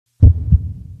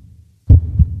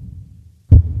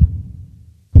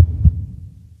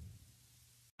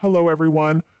Hello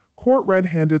everyone. Court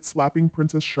red-handed slapping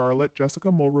Princess Charlotte, Jessica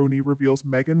Mulroney reveals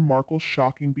Meghan Markle's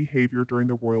shocking behavior during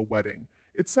the royal wedding.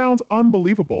 It sounds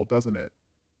unbelievable, doesn't it?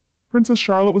 Princess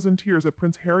Charlotte was in tears at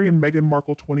Prince Harry and Meghan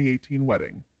Markle 2018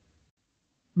 wedding.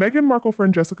 Meghan Markle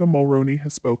friend Jessica Mulroney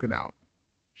has spoken out.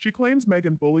 She claims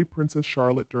Meghan bullied Princess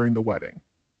Charlotte during the wedding.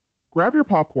 Grab your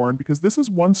popcorn because this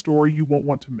is one story you won't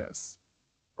want to miss.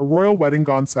 A royal wedding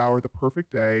gone sour the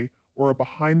perfect day, or a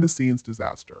behind-the-scenes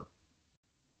disaster.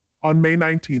 On May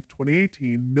 19,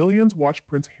 2018, millions watched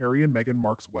Prince Harry and Meghan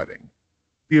Markle's wedding.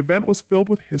 The event was filled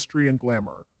with history and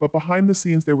glamour, but behind the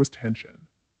scenes there was tension.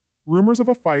 Rumors of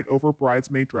a fight over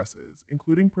bridesmaid dresses,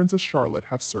 including Princess Charlotte,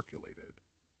 have circulated.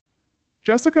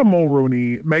 Jessica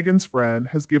Mulroney, Meghan's friend,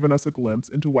 has given us a glimpse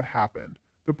into what happened.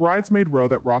 The bridesmaid row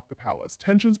that rocked the palace.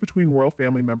 Tensions between royal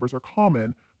family members are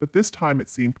common, but this time it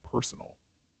seemed personal.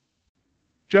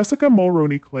 Jessica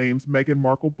Mulroney claims Meghan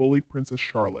Markle bullied Princess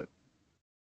Charlotte.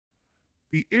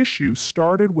 The issue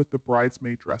started with the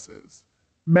bridesmaid dresses.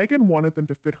 Meghan wanted them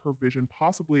to fit her vision,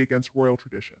 possibly against royal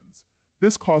traditions.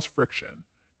 This caused friction.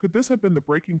 Could this have been the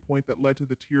breaking point that led to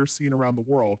the tears seen around the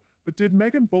world? But did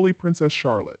Meghan bully Princess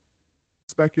Charlotte?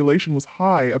 Speculation was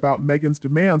high about Meghan's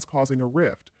demands causing a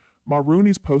rift.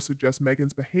 Mulroney's post suggests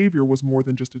Meghan's behavior was more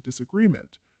than just a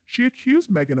disagreement. She accused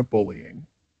Meghan of bullying.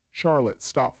 Charlotte,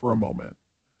 stop for a moment.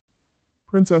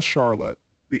 Princess Charlotte,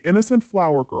 the innocent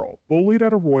flower girl, bullied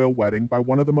at a royal wedding by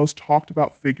one of the most talked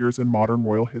about figures in modern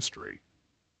royal history.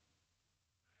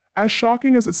 As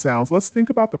shocking as it sounds, let's think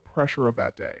about the pressure of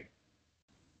that day.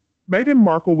 Meghan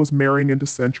Markle was marrying into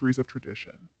centuries of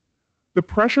tradition. The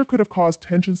pressure could have caused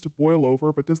tensions to boil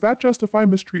over, but does that justify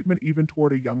mistreatment even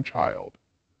toward a young child?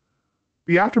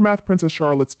 The aftermath: Princess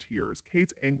Charlotte's tears,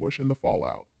 Kate's anguish, and the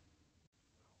fallout.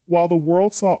 While the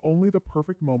world saw only the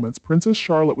perfect moments, Princess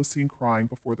Charlotte was seen crying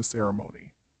before the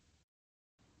ceremony.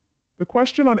 The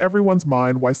question on everyone's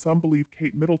mind: why some believe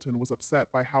Kate Middleton was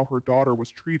upset by how her daughter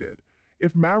was treated.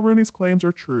 If Mulroney's claims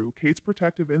are true, Kate's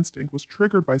protective instinct was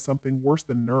triggered by something worse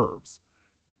than nerves.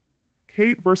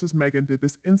 Kate versus Meghan: did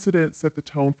this incident set the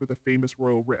tone for the famous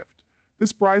royal rift?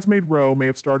 This bridesmaid row may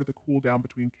have started the cool down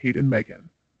between Kate and Meghan.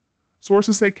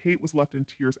 Sources say Kate was left in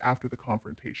tears after the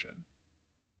confrontation.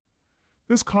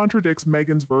 This contradicts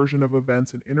Meghan's version of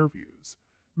events in interviews.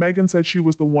 Meghan said she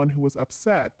was the one who was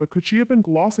upset, but could she have been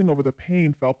glossing over the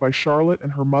pain felt by Charlotte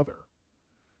and her mother?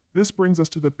 This brings us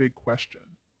to the big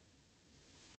question.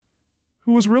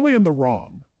 Who was really in the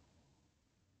wrong?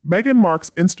 Meghan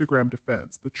Markle's Instagram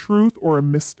defense: the truth or a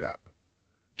misstep?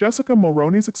 Jessica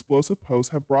Mulroney's explosive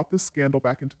posts have brought this scandal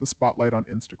back into the spotlight on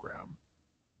Instagram.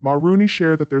 Mulroney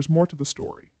shared that there's more to the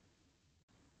story.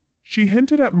 She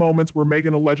hinted at moments where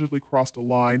Meghan allegedly crossed a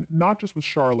line, not just with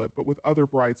Charlotte, but with other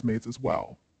bridesmaids as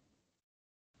well.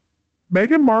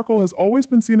 Meghan Markle has always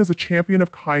been seen as a champion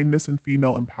of kindness and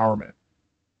female empowerment.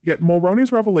 Yet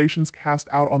Mulroney's revelations cast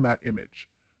doubt on that image.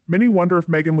 Many wonder if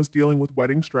Meghan was dealing with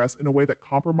wedding stress in a way that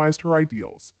compromised her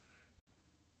ideals.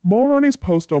 Mulroney's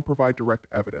posts don't provide direct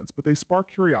evidence, but they spark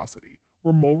curiosity.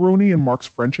 Were Mulroney and Mark's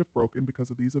friendship broken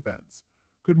because of these events?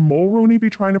 Could Mulroney be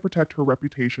trying to protect her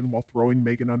reputation while throwing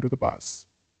Meghan under the bus?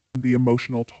 The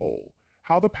emotional toll.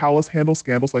 How the palace handles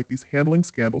scandals like these. Handling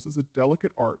scandals is a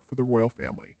delicate art for the royal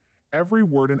family. Every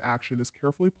word and action is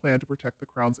carefully planned to protect the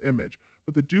crown's image,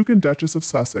 but the Duke and Duchess of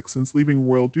Sussex, since leaving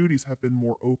royal duties, have been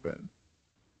more open.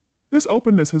 This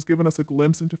openness has given us a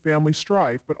glimpse into family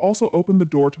strife, but also opened the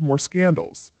door to more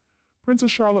scandals.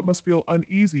 Princess Charlotte must feel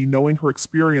uneasy knowing her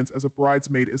experience as a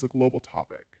bridesmaid is a global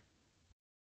topic.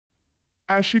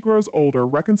 As she grows older,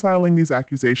 reconciling these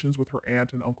accusations with her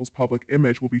aunt and uncle's public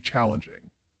image will be challenging.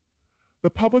 The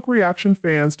public reaction: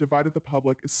 fans divided, the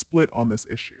public is split on this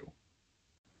issue.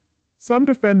 Some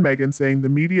defend Meghan, saying the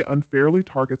media unfairly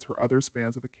targets her. Others,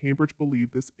 fans of the Cambridge,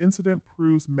 believe this incident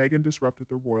proves Meghan disrupted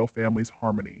the royal family's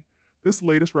harmony. This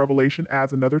latest revelation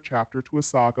adds another chapter to a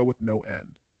saga with no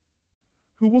end.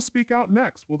 Who will speak out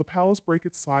next? Will the palace break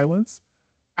its silence?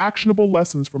 Actionable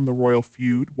lessons from the royal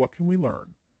feud. What can we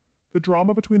learn? The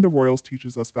drama between the royals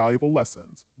teaches us valuable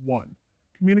lessons. 1.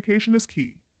 Communication is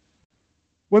key.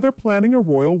 Whether planning a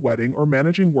royal wedding or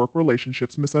managing work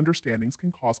relationships, misunderstandings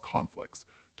can cause conflicts.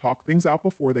 Talk things out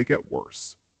before they get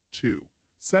worse. 2.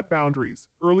 Set boundaries.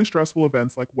 Early stressful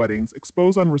events like weddings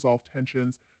expose unresolved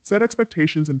tensions. Set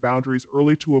expectations and boundaries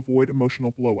early to avoid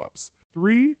emotional blow-ups.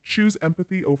 3. Choose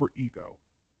empathy over ego.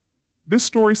 This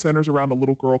story centers around a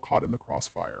little girl caught in the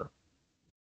crossfire.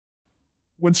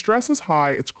 When stress is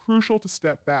high, it's crucial to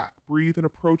step back, breathe, and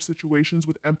approach situations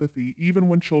with empathy, even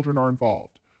when children are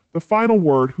involved. The final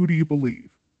word: who do you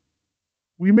believe?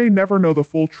 We may never know the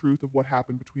full truth of what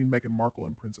happened between Meghan Markle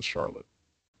and Princess Charlotte.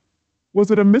 Was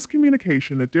it a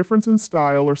miscommunication, a difference in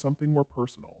style, or something more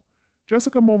personal?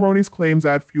 Jessica Mulroney's claims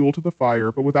add fuel to the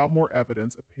fire, but without more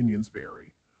evidence, opinions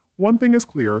vary. One thing is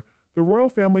clear, the royal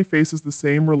family faces the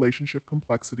same relationship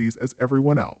complexities as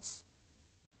everyone else.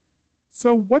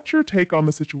 So, what's your take on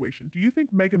the situation? Do you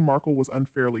think Meghan Markle was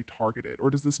unfairly targeted, or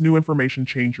does this new information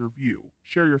change your view?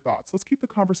 Share your thoughts. Let's keep the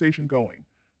conversation going.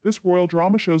 This royal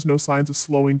drama shows no signs of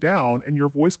slowing down, and your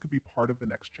voice could be part of the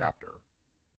next chapter.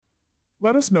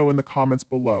 Let us know in the comments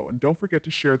below, and don't forget to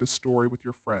share this story with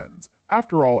your friends.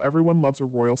 After all, everyone loves a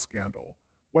royal scandal.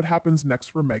 What happens next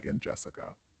for Meghan,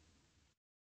 Jessica?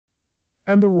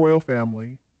 And the royal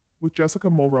family. With Jessica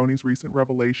Mulroney's recent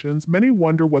revelations, many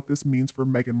wonder what this means for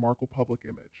Meghan Markle's public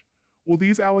image. Will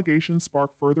these allegations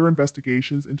spark further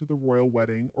investigations into the royal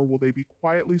wedding, or will they be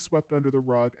quietly swept under the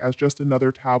rug as just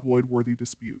another tabloid-worthy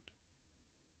dispute?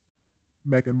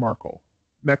 Meghan Markle.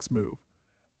 Next move.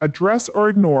 Address or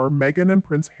ignore, Meghan and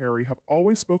Prince Harry have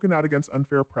always spoken out against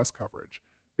unfair press coverage.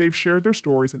 They've shared their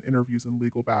stories in interviews and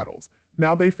legal battles.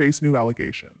 Now they face new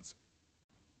allegations.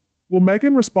 Will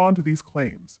Meghan respond to these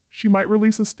claims? She might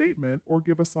release a statement or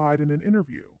give a side in an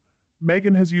interview.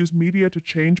 Meghan has used media to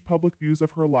change public views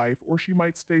of her life, or she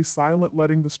might stay silent,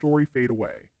 letting the story fade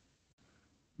away.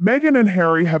 Meghan and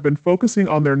Harry have been focusing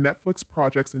on their Netflix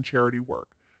projects and charity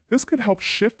work. This could help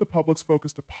shift the public's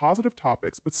focus to positive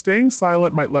topics, but staying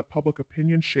silent might let public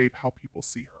opinion shape how people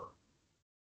see her.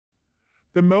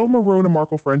 The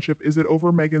Mulroney-Markle friendship, is it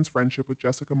over? Meghan's friendship with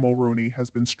Jessica Mulroney has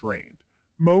been strained.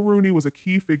 Mulroney was a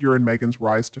key figure in Meghan's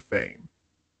rise to fame.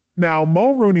 Now,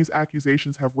 Mulroney's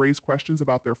accusations have raised questions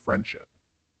about their friendship.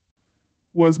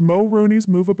 Was Mulroney's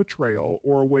move a betrayal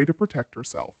or a way to protect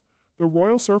herself? The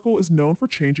royal circle is known for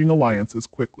changing alliances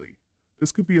quickly.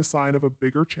 This could be a sign of a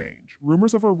bigger change.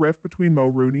 Rumors of a rift between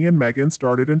Mulroney and Meghan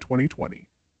started in 2020.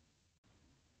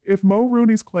 If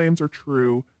Mulroney's claims are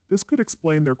true, this could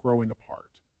explain their growing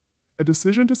apart. A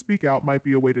decision to speak out might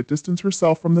be a way to distance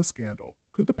herself from the scandal.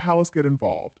 Could the palace get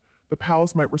involved? The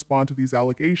palace might respond to these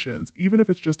allegations, even if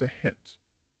it's just a hint.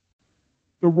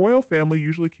 The royal family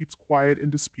usually keeps quiet in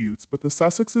disputes, but the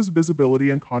Sussexes' visibility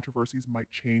and controversies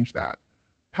might change that.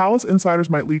 Palace insiders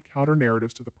might lead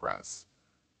counter-narratives to the press.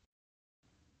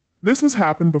 This has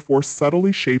happened before,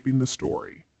 subtly shaping the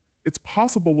story. It's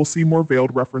possible we'll see more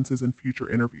veiled references in future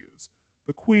interviews.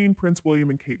 The Queen, Prince William,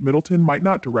 and Kate Middleton might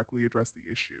not directly address the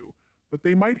issue, but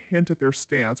they might hint at their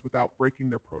stance without breaking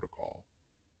their protocol.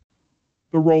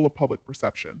 The role of public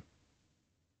perception.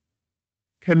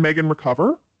 Can Meghan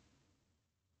recover?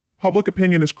 Public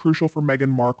opinion is crucial for Meghan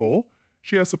Markle.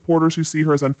 She has supporters who see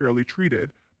her as unfairly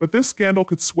treated, but this scandal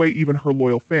could sway even her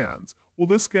loyal fans. Will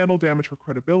this scandal damage her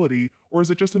credibility, or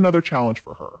is it just another challenge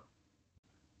for her?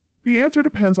 The answer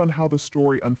depends on how the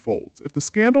story unfolds. If the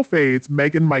scandal fades,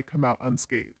 Meghan might come out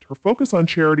unscathed. Her focus on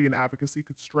charity and advocacy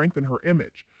could strengthen her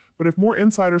image, but if more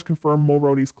insiders confirm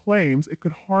Mulroney's claims, it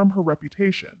could harm her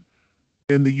reputation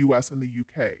in the US and the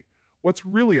UK. What's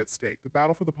really at stake? The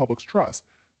battle for the public's trust.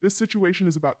 This situation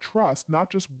is about trust, not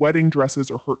just wedding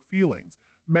dresses or hurt feelings.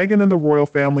 Meghan and the royal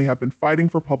family have been fighting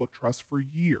for public trust for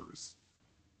years.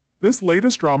 This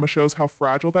latest drama shows how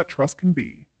fragile that trust can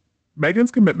be.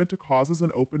 Meghan's commitment to causes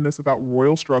and openness about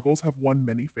royal struggles have won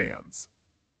many fans.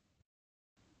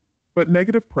 But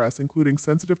negative press, including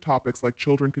sensitive topics like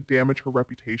children, could damage her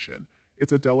reputation.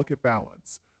 It's a delicate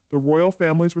balance. The royal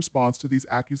family's response to these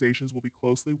accusations will be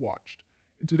closely watched.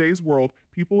 In today's world,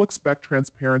 people expect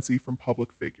transparency from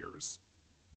public figures.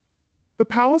 The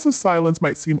palace's silence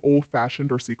might seem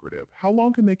old-fashioned or secretive. How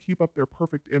long can they keep up their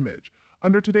perfect image?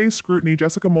 Under today's scrutiny,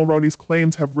 Jessica Mulroney's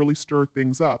claims have really stirred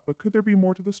things up, but could there be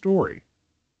more to the story?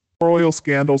 Royal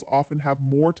scandals often have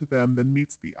more to them than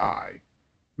meets the eye.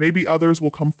 Maybe others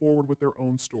will come forward with their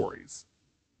own stories.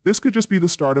 This could just be the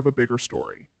start of a bigger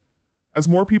story. As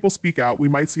more people speak out, we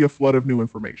might see a flood of new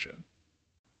information.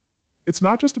 It's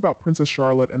not just about Princess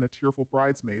Charlotte and a tearful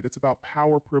bridesmaid, it's about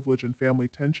power, privilege, and family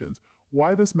tensions.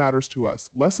 Why this matters to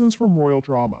us. Lessons from royal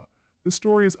drama. This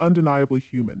story is undeniably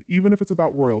human, even if it's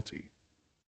about royalty.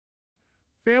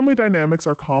 Family dynamics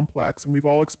are complex, and we've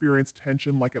all experienced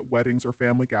tension like at weddings or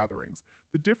family gatherings.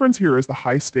 The difference here is the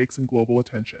high stakes and global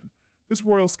attention. This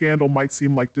royal scandal might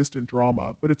seem like distant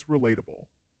drama, but it's relatable.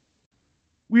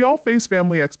 We all face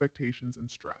family expectations and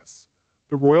stress.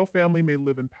 The royal family may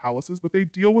live in palaces, but they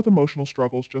deal with emotional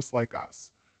struggles just like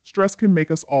us. Stress can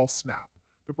make us all snap.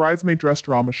 The bridesmaid dress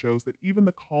drama shows that even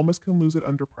the calmest can lose it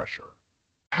under pressure.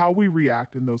 How we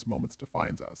react in those moments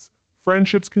defines us.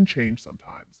 Friendships can change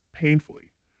sometimes,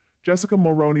 painfully. Jessica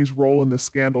Mulroney's role in this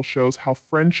scandal shows how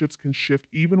friendships can shift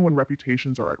even when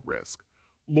reputations are at risk.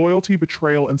 Loyalty,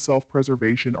 betrayal, and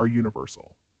self-preservation are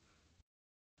universal.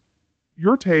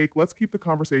 your take. Let's keep the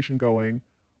conversation going.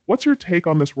 What's your take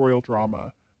on this royal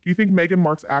drama? Do you think Meghan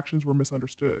Markle's actions were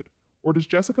misunderstood? Or does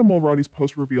Jessica Mulroney's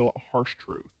post reveal a harsh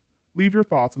truth? Leave your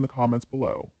thoughts in the comments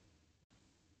below.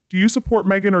 Do you support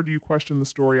Meghan or do you question the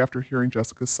story after hearing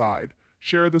Jessica's side?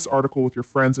 Share this article with your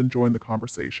friends and join the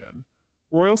conversation.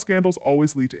 Royal scandals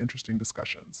always lead to interesting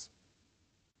discussions.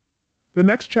 The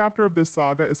next chapter of this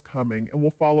saga is coming and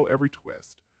will follow every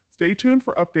twist. Stay tuned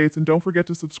for updates and don't forget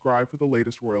to subscribe for the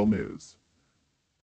latest royal news.